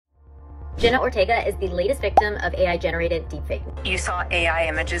Jenna Ortega is the latest victim of AI-generated deepfake. You saw AI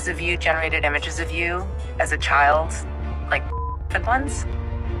images of you, generated images of you as a child, like good ones?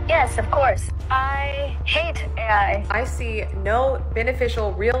 Yes, of course. I hate AI. I see no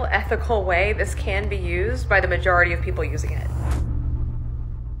beneficial, real, ethical way this can be used by the majority of people using it.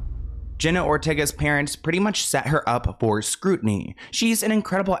 Jenna Ortega's parents pretty much set her up for scrutiny. She's an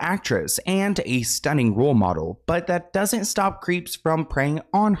incredible actress and a stunning role model, but that doesn't stop creeps from preying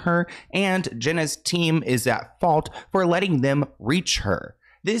on her, and Jenna's team is at fault for letting them reach her.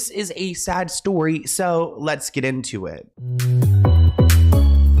 This is a sad story, so let's get into it.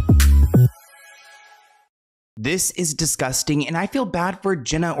 This is disgusting, and I feel bad for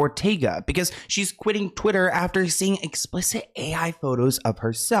Jenna Ortega because she's quitting Twitter after seeing explicit AI photos of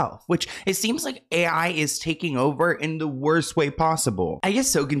herself, which it seems like AI is taking over in the worst way possible. I get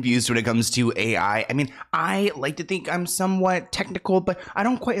so confused when it comes to AI. I mean, I like to think I'm somewhat technical, but I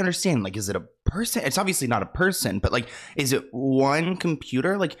don't quite understand. Like, is it a person? It's obviously not a person, but like, is it one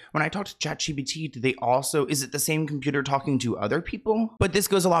computer? Like, when I talk to ChatGPT, do they also, is it the same computer talking to other people? But this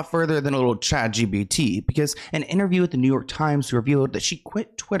goes a lot further than a little ChatGPT, because an interview with the New York Times revealed that she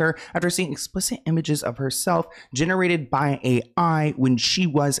quit Twitter after seeing explicit images of herself generated by AI when she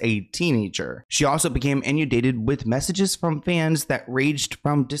was a teenager. She also became inundated with messages from fans that ranged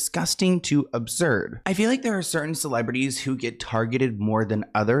from disgusting to absurd. I feel like there are certain celebrities who get targeted more than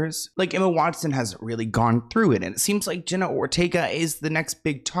others. Like Emma Watson has really gone through it, and it seems like Jenna Ortega is the next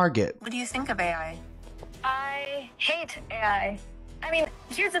big target. What do you think of AI? I hate AI. I mean,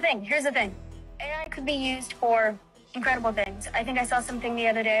 here's the thing. AI could be used for incredible things. I think I saw something the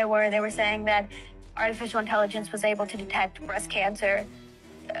other day where they were saying that artificial intelligence was able to detect breast cancer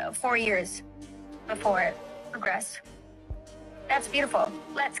 4 years before it progressed. That's beautiful.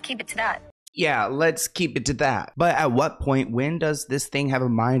 Let's keep it to that. Yeah, let's keep it to that. But at what point, when does this thing have a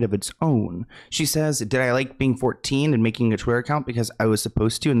mind of its own? She says, did I like being 14 and making a Twitter account because I was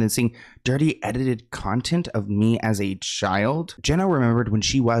supposed to, and then seeing dirty edited content of me as a child? Jenna remembered when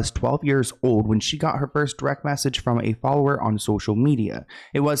she was 12 years old when she got her first direct message from a follower on social media.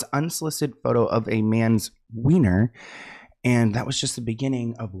 It was an unsolicited photo of a man's wiener, and that was just the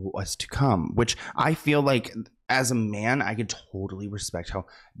beginning of what was to come, which I feel like as a man, I could totally respect how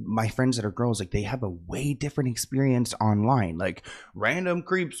my friends that are girls, like, they have a way different experience online, like random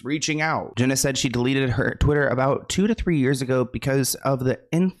creeps reaching out. Jenna said she deleted her Twitter about 2 to 3 years ago because of the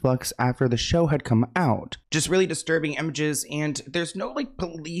influx after the show had come out. Just really disturbing images, and there's no like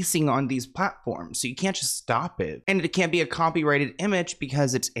policing on these platforms, so you can't just stop it. And it can't be a copyrighted image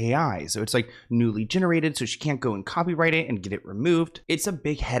because it's AI, so it's like newly generated, so she can't go and copyright it and get it removed. It's a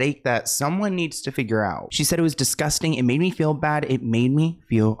big headache that someone needs to figure out. She said it was disgusting. It made me feel bad. It made me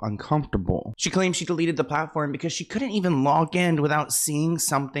feel uncomfortable. She claimed she deleted the platform because she couldn't even log in without seeing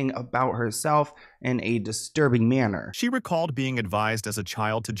something about herself in a disturbing manner. She recalled being advised as a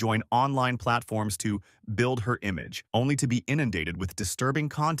child to join online platforms to build her image, only to be inundated with disturbing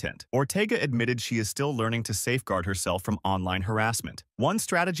content. Ortega admitted she is still learning to safeguard herself from online harassment. One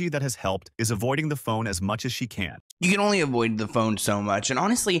strategy that has helped is avoiding the phone as much as she can. You can only avoid the phone so much, and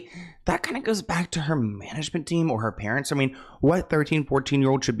honestly, that kind of goes back to her management team or her parents. I mean, what 13,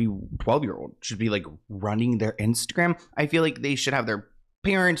 14-year-old should be, 12-year-old should be like running their Instagram? I feel like they should have their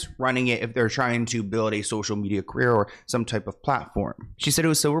parents running it if they're trying to build a social media career or some type of platform. She said it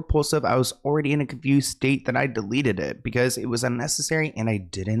was so repulsive, I was already in a confused state that I deleted it because it was unnecessary and I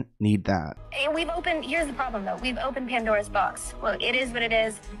didn't need that. And here's the problem though, we've opened Pandora's box. Look, it is what it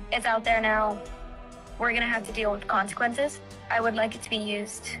is. It's out there now. We're gonna have to deal with the consequences. I would like it to be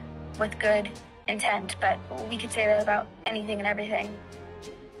used with good intent, but we could say that about anything and everything.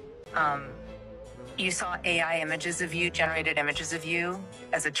 You saw AI images of you, generated images of you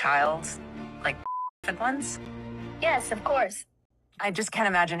as a child, like good ones? Yes, of course. I just can't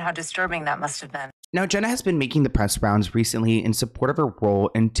imagine how disturbing that must have been. Now, Jenna has been making the press rounds recently in support of her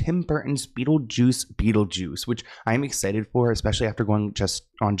role in Tim Burton's Beetlejuice, which I'm excited for, especially after going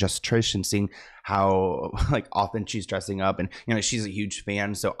on Just Trish and seeing how like often she's dressing up, and you know, she's a huge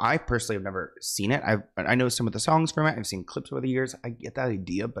fan. So I personally have never seen it. I know some of the songs from it. I've seen clips over the years. I get that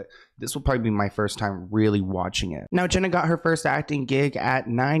idea, but this will probably be my first time really watching it. Now, Jenna got her first acting gig at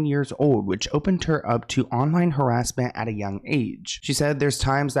 9 years old, which opened her up to online harassment at a young age. She said, "There's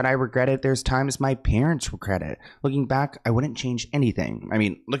times that I regret it. There's times my parents regret it. Looking back, I wouldn't change anything. I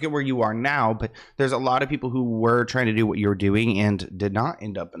mean, look at where you are now, but there's a lot of people who were trying to do what you're doing and did not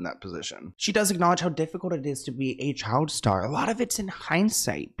end up in that position. She does acknowledge how difficult it is to be a child star. A lot of it's in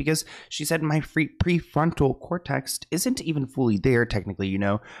hindsight, because she said my prefrontal cortex isn't even fully there technically, you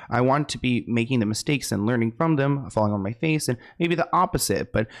know. I want to be making the mistakes and learning from them, falling on my face, and maybe the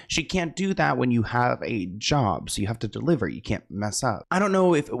opposite, but she can't do that when you have a job, so you have to deliver. You can't mess up. I don't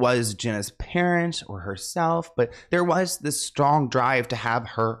know if it was Jenna's parents or herself, but there was this strong drive to have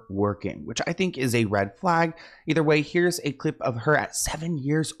her working, which I think is a red flag. Either way, here's a clip of her at 7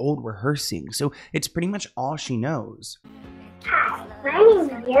 years old rehearsing, so it's pretty much all she knows. Hi, my name is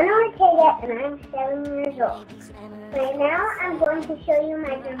Jenna Ortega and I'm 7 years old. Right now, I'm going to show you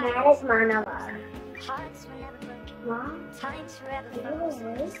my dramatic monologue. Mom, are you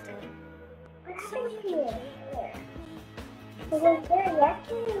awake? What happened to you? He was there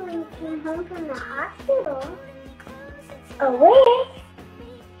yesterday when you came home from the hospital. Awake?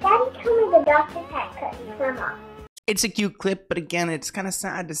 Daddy told me the doctor had cut some off. It's a cute clip, but again, it's kind of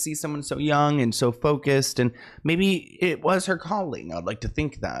sad to see someone so young and so focused, and maybe it was her calling. I'd like to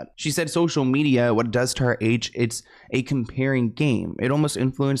think that. She said social media, what it does to her age, it's a comparing game. It almost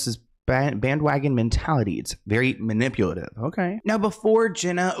influences bandwagon mentality. It's very manipulative. Okay. Now, before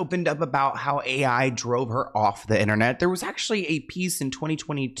Jenna opened up about how AI drove her off the internet, there was actually a piece in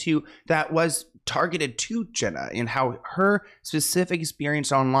 2022 that was targeted to Jenna and how her specific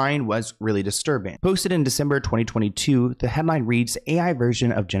experience online was really disturbing. Posted in December 2022, the headline reads, AI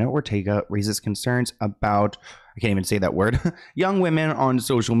version of Jenna Ortega raises concerns about, I can't even say that word, young women on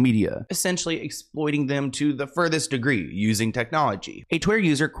social media, essentially exploiting them to the furthest degree using technology. A Twitter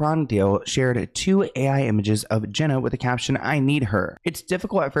user, Crondale, shared 2 AI images of Jenna with the caption, "I need her." It's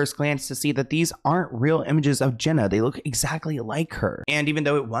difficult at first glance to see that these aren't real images of Jenna. They look exactly like her. And even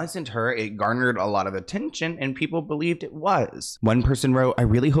though it wasn't her, it garnered a lot of attention and people believed it was. One person wrote, "I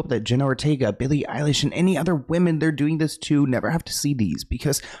really hope that Jenna Ortega, Billie Eilish, and any other women they're doing this to never have to see these,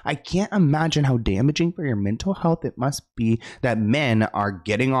 because I can't imagine how damaging for your mental health it must be that men are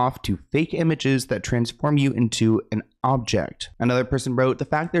getting off to fake images that transform you into an object." Another person wrote, "The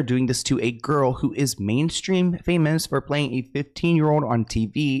fact they're doing this to a girl who is mainstream famous for playing a 15-year-old on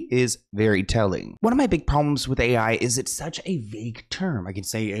TV is very telling." One of my big problems with AI is it's such a vague term. I can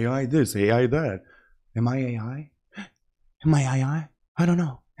say AI this, AI that. Am I AI? Am I AI? I don't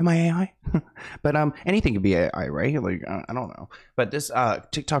know. Am I AI? But anything could be AI, right? Like, I don't know. But this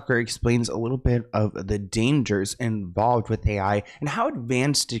TikToker explains a little bit of the dangers involved with AI and how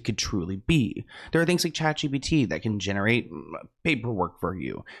advanced it could truly be. There are things like ChatGPT that can generate paperwork for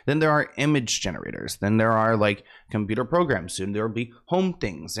you. Then there are image generators. Then there are like computer programs. Soon there will be home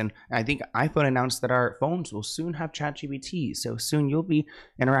things. And I think iPhone announced that our phones will soon have ChatGPT. So soon you'll be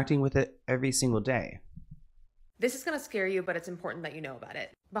interacting with it every single day. This is going to scare you, but it's important that you know about it.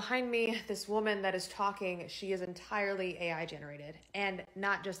 Behind me, this woman that is talking, she is entirely AI generated. And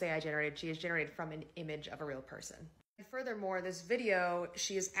not just AI generated, she is generated from an image of a real person. And furthermore, this video,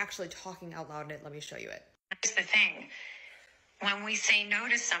 she is actually talking out loud in it. Let me show you it. Here's the thing. When we say no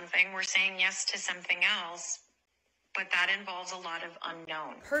to something, we're saying yes to something else. But that involves a lot of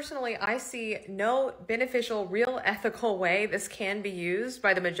unknown. Personally, I see no beneficial, real, ethical way this can be used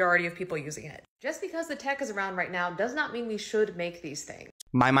by the majority of people using it. Just because the tech is around right now does not mean we should make these things.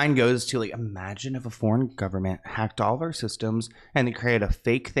 My mind goes to, like, imagine if a foreign government hacked all of our systems and they created a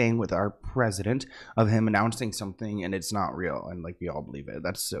fake thing with our president of him announcing something and it's not real and like we all believe it.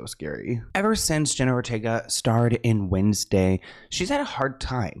 That's so scary. Ever since Jenna Ortega starred in Wednesday, she's had a hard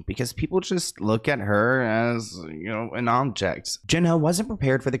time because people just look at her as, you know, an object. Jenna wasn't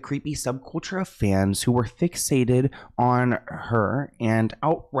prepared for the creepy subculture of fans who were fixated on her and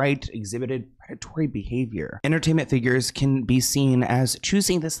outright exhibited predatory behavior. Entertainment figures can be seen as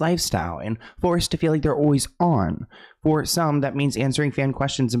choosing this lifestyle and forced to feel like they're always on. For some, that means answering fan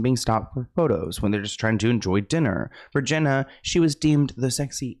questions and being stopped for photos when they're just trying to enjoy dinner. For Jenna, she was deemed the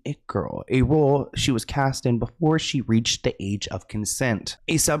sexy it girl, a role she was cast in before she reached the age of consent.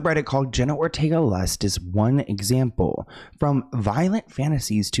 A subreddit called Jenna Ortega Lust is one example. From violent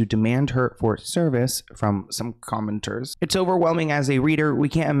fantasies to demand her for service from some commenters. It's overwhelming as a reader. We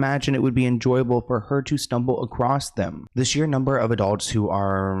can't imagine it would be enjoyable for her to stumble across them. The sheer number of adults who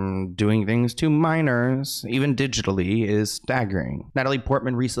are doing things to minors, even digitally, is staggering. Natalie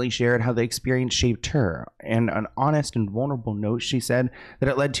Portman recently shared how the experience shaped her. In an honest and vulnerable note, she said that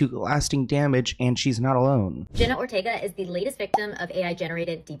it led to lasting damage and she's not alone. Jenna Ortega is the latest victim of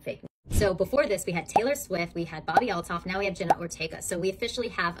AI-generated deepfake. So before this, we had Taylor Swift, we had Bobby Altoff, now we have Jenna Ortega. So we officially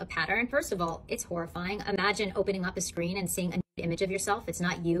have a pattern. First of all, it's horrifying. Imagine opening up a screen and seeing a image of yourself. It's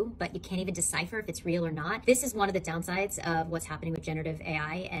not you, but you can't even decipher if it's real or not. This is one of the downsides of what's happening with generative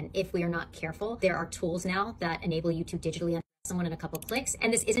AI. And if we are not careful, there are tools now that enable you to digitally someone in a couple clicks.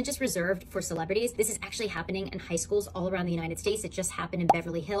 And this isn't just reserved for celebrities. This is actually happening in high schools all around the United States. It just happened in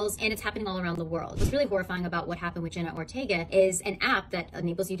Beverly Hills, and it's happening all around the world. What's really horrifying about what happened with Jenna Ortega is an app that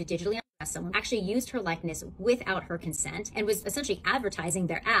enables you to digitally someone actually used her likeness without her consent and was essentially advertising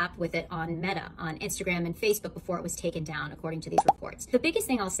their app with it on Meta, on Instagram and Facebook before it was taken down, according to these reports. The biggest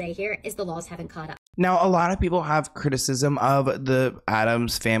thing I'll say here is the laws haven't caught up. Now, a lot of people have criticism of the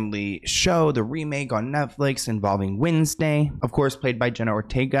Addams Family show, the remake on Netflix involving Wednesday, of course, played by Jenna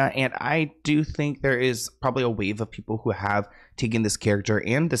Ortega. And I do think there is probably a wave of people who have taken this character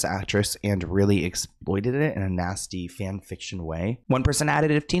and this actress and really exploited it in a nasty fan fiction way. One person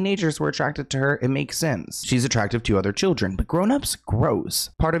added, if teenagers were attracted to her, it makes sense. She's attractive to other children, but grown-ups, gross.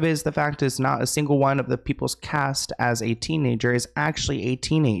 Part of it is the fact is not a single one of the people's cast as a teenager is actually a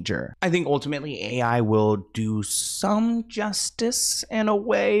teenager. I think ultimately AI will do some justice in a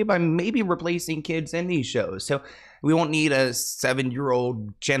way by maybe replacing kids in these shows. So we won't need a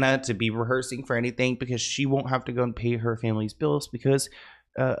 7-year-old Jenna to be rehearsing for anything because she won't have to go and pay her family's bills because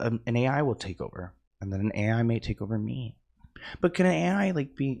an AI will take over. And then an AI may take over me. But can an AI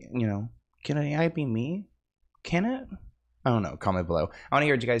like be, can an AI be me? Can it? I don't know. Comment below. I want to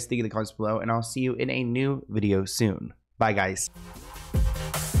hear what you guys think in the comments below, and I'll see you in a new video soon. Bye, guys.